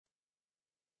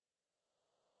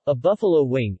A buffalo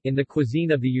wing, in the cuisine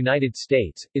of the United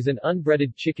States, is an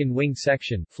unbreaded chicken wing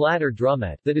section, flat or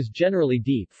drumette, that is generally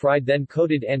deep-fried then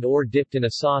coated and/or dipped in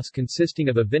a sauce consisting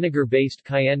of a vinegar-based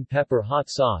cayenne pepper hot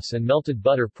sauce and melted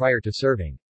butter prior to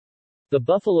serving. The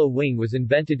buffalo wing was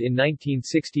invented in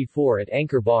 1964 at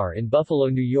Anchor Bar in Buffalo,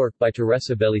 New York by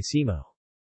Teresa Bellissimo.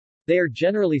 They are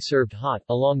generally served hot,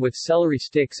 along with celery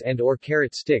sticks and/or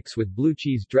carrot sticks with blue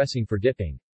cheese dressing for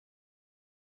dipping.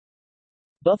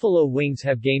 Buffalo wings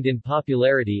have gained in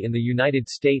popularity in the United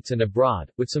States and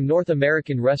abroad, with some North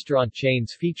American restaurant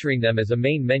chains featuring them as a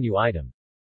main menu item.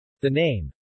 The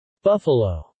name,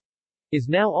 buffalo, is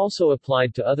now also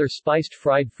applied to other spiced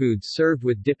fried foods served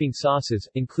with dipping sauces,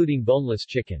 including boneless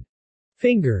chicken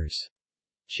fingers,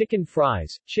 chicken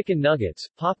fries, chicken nuggets,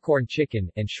 popcorn chicken,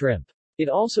 and shrimp. It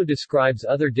also describes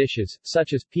other dishes,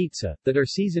 such as pizza, that are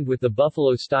seasoned with the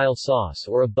buffalo-style sauce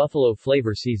or a buffalo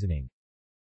flavor seasoning.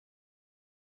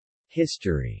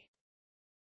 History.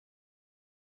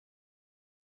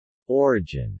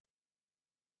 Origin.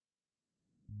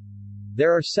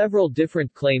 There are several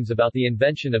different claims about the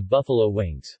invention of buffalo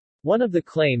wings. One of the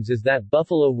claims is that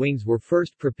buffalo wings were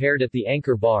first prepared at the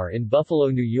Anchor Bar in Buffalo,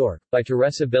 New York, by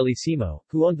Teresa Bellissimo,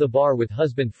 who owned the bar with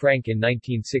husband Frank in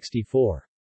 1964.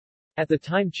 At the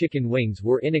time, chicken wings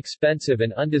were inexpensive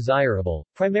and undesirable,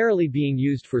 primarily being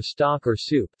used for stock or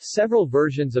soup. Several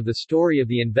versions of the story of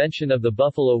the invention of the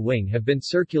buffalo wing have been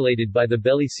circulated by the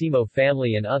Bellissimo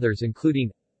family and others,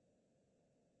 including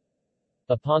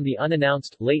upon the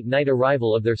unannounced, late-night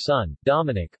arrival of their son,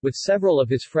 Dominic, with several of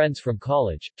his friends from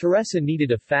college, Teresa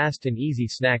needed a fast and easy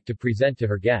snack to present to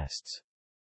her guests.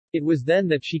 It was then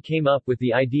that she came up with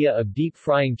the idea of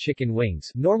deep-frying chicken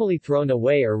wings, normally thrown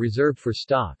away or reserved for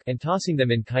stock, and tossing them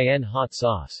in cayenne hot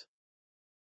sauce.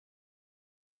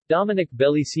 Dominic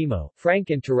Bellissimo, Frank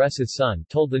and Teresa's son,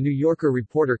 told the New Yorker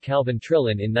reporter Calvin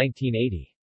Trillin in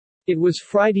 1980. It was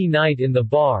Friday night in the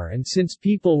bar, and since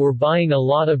people were buying a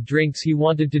lot of drinks, he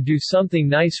wanted to do something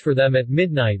nice for them at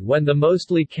midnight when the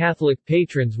mostly Catholic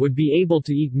patrons would be able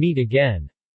to eat meat again.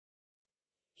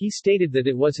 He stated that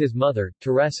it was his mother,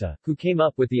 Teresa, who came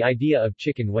up with the idea of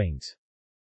chicken wings.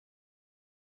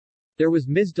 There was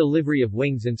misdelivery of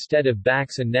wings instead of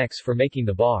backs and necks for making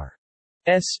the bar's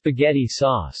spaghetti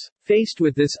sauce. Faced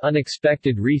with this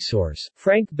unexpected resource,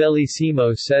 Frank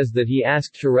Bellissimo says that he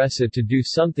asked Teresa to do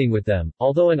something with them,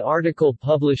 although an article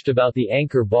published about the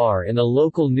Anchor Bar in a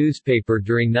local newspaper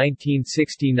during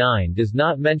 1969 does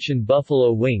not mention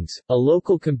buffalo wings. A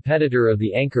local competitor of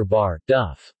the Anchor Bar,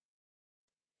 Duff's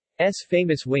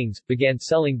Famous Wings, began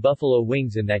selling buffalo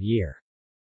wings in that year.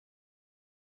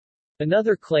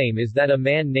 Another claim is that a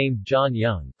man named John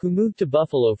Young, who moved to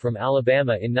Buffalo from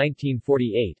Alabama in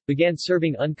 1948, began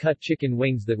serving uncut chicken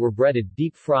wings that were breaded,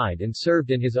 deep-fried and served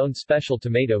in his own special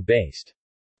tomato-based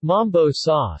mambo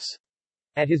sauce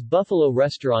at his Buffalo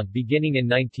restaurant beginning in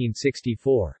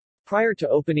 1964. Prior to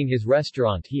opening his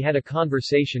restaurant, he had a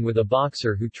conversation with a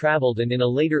boxer who traveled, and in a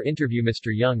later interview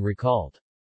Mr. Young recalled,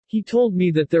 "He told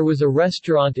me that there was a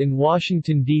restaurant in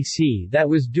Washington, D.C. that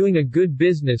was doing a good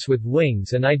business with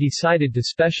wings, and I decided to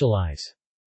specialize."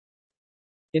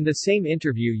 In the same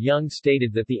interview, Young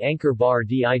stated that the Anchor Bar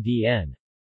didn't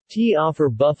offer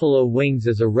buffalo wings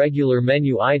as a regular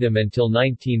menu item until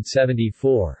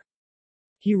 1974.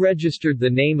 He registered the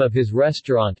name of his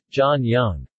restaurant, John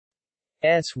Young's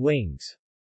Wings,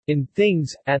 in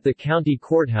Things, at the county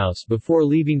courthouse before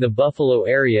leaving the Buffalo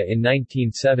area in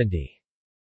 1970.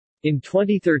 In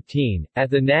 2013,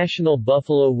 at the National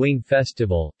Buffalo Wing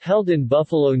Festival, held in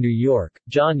Buffalo, New York,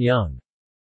 John Young's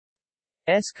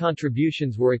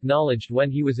contributions were acknowledged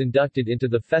when he was inducted into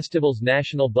the festival's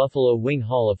National Buffalo Wing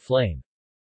Hall of Fame.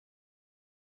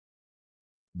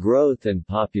 Growth and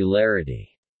popularity.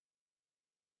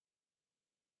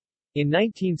 In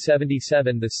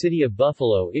 1977, the city of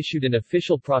Buffalo issued an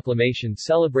official proclamation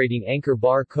celebrating Anchor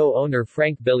Bar co-owner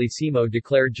Frank Bellissimo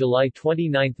declared July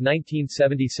 29,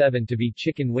 1977 to be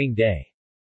Chicken Wing Day.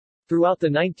 Throughout the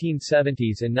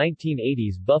 1970s and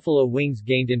 1980s, buffalo wings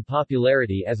gained in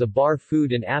popularity as a bar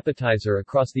food and appetizer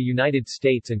across the United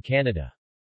States and Canada.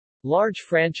 Large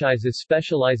franchises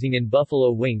specializing in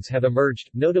buffalo wings have emerged,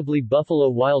 notably Buffalo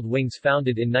Wild Wings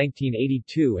founded in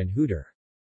 1982 and Hooters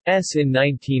in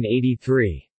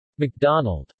 1983.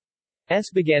 McDonald's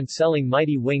began selling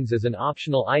Mighty Wings as an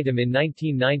optional item in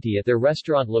 1990 at their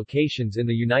restaurant locations in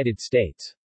the United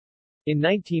States. In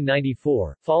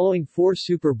 1994, following 4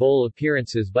 Super Bowl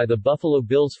appearances by the Buffalo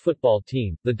Bills football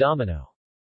team, the Domino's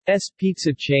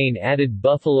pizza chain added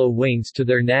buffalo wings to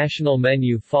their national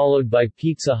menu, followed by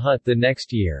Pizza Hut the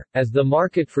next year. As the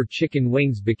market for chicken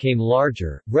wings became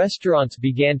larger, restaurants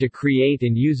began to create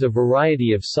and use a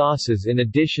variety of sauces in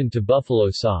addition to buffalo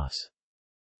sauce.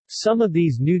 Some of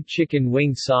these new chicken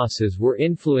wing sauces were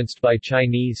influenced by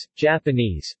Chinese,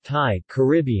 Japanese, Thai,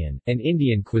 Caribbean, and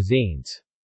Indian cuisines.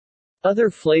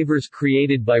 Other flavors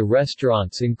created by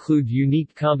restaurants include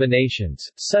unique combinations,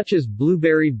 such as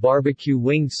blueberry barbecue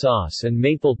wing sauce and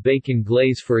maple bacon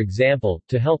glaze, for example,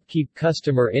 to help keep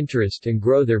customer interest and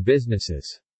grow their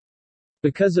businesses.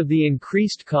 Because of the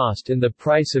increased cost in the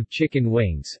price of chicken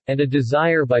wings, and a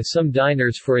desire by some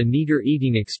diners for a neater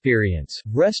eating experience,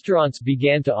 restaurants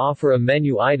began to offer a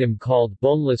menu item called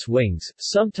boneless wings,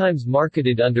 sometimes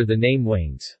marketed under the name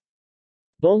wings.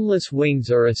 Boneless wings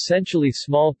are essentially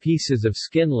small pieces of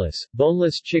skinless,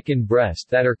 boneless chicken breast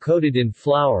that are coated in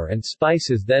flour and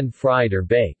spices, then fried or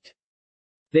baked.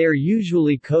 They are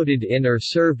usually coated in or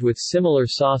served with similar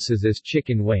sauces as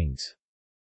chicken wings.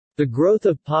 The growth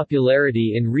of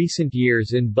popularity in recent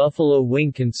years in buffalo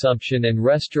wing consumption and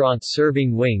restaurants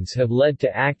serving wings have led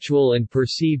to actual and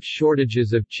perceived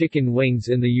shortages of chicken wings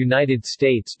in the United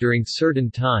States during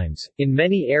certain times. In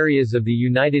many areas of the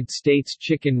United States,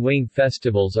 chicken wing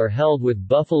festivals are held with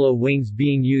buffalo wings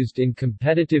being used in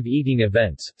competitive eating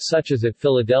events, such as at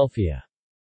Philadelphia's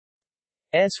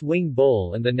Wing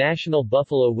Bowl and the National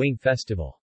Buffalo Wing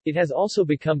Festival. It has also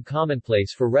become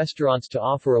commonplace for restaurants to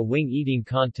offer a wing eating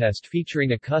contest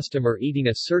featuring a customer eating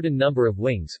a certain number of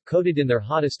wings, coated in their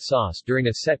hottest sauce during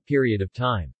a set period of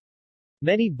time.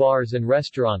 Many bars and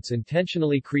restaurants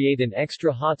intentionally create an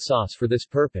extra hot sauce for this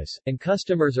purpose, and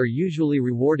customers are usually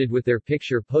rewarded with their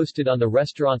picture posted on the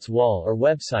restaurant's wall or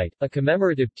website, a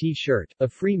commemorative T-shirt, a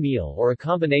free meal, or a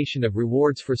combination of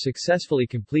rewards for successfully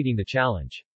completing the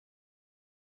challenge.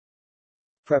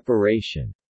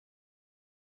 Preparation.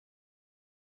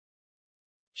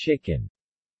 Chicken.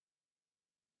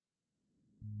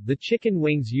 The chicken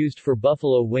wings used for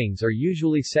buffalo wings are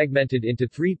usually segmented into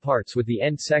three parts, with the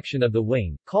end section of the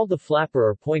wing, called the flapper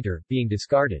or pointer, being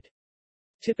discarded.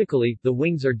 Typically, the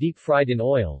wings are deep-fried in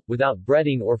oil, without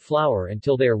breading or flour,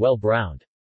 until they are well browned.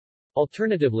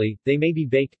 Alternatively, they may be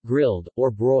baked, grilled, or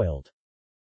broiled.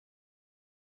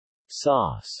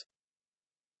 Sauce.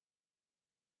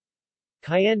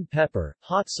 Cayenne pepper,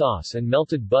 hot sauce and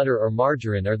melted butter or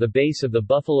margarine are the base of the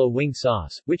buffalo wing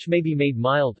sauce, which may be made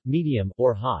mild, medium,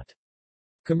 or hot.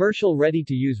 Commercial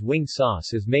ready-to-use wing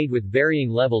sauce is made with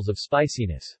varying levels of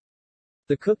spiciness.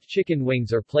 The cooked chicken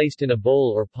wings are placed in a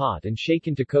bowl or pot and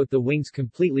shaken to coat the wings,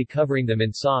 completely covering them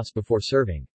in sauce before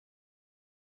serving.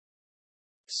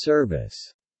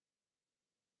 Service.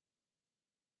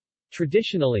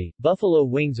 Traditionally, buffalo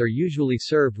wings are usually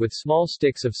served with small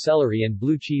sticks of celery and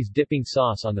blue cheese dipping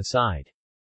sauce on the side.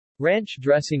 Ranch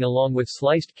dressing along with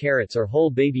sliced carrots or whole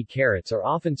baby carrots are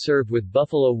often served with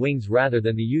buffalo wings rather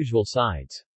than the usual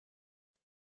sides.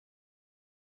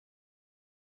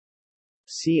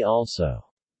 See also: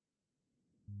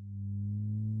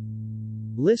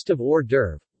 List of hors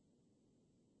d'oeuvre,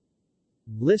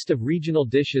 List of regional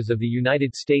dishes of the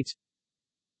United States,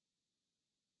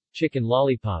 Chicken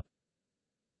lollipop,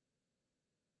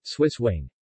 Swiss wing.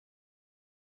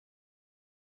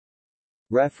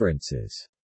 References.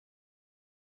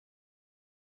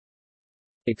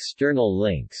 External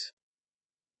links.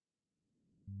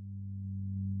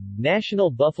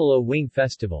 National Buffalo Wing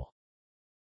Festival.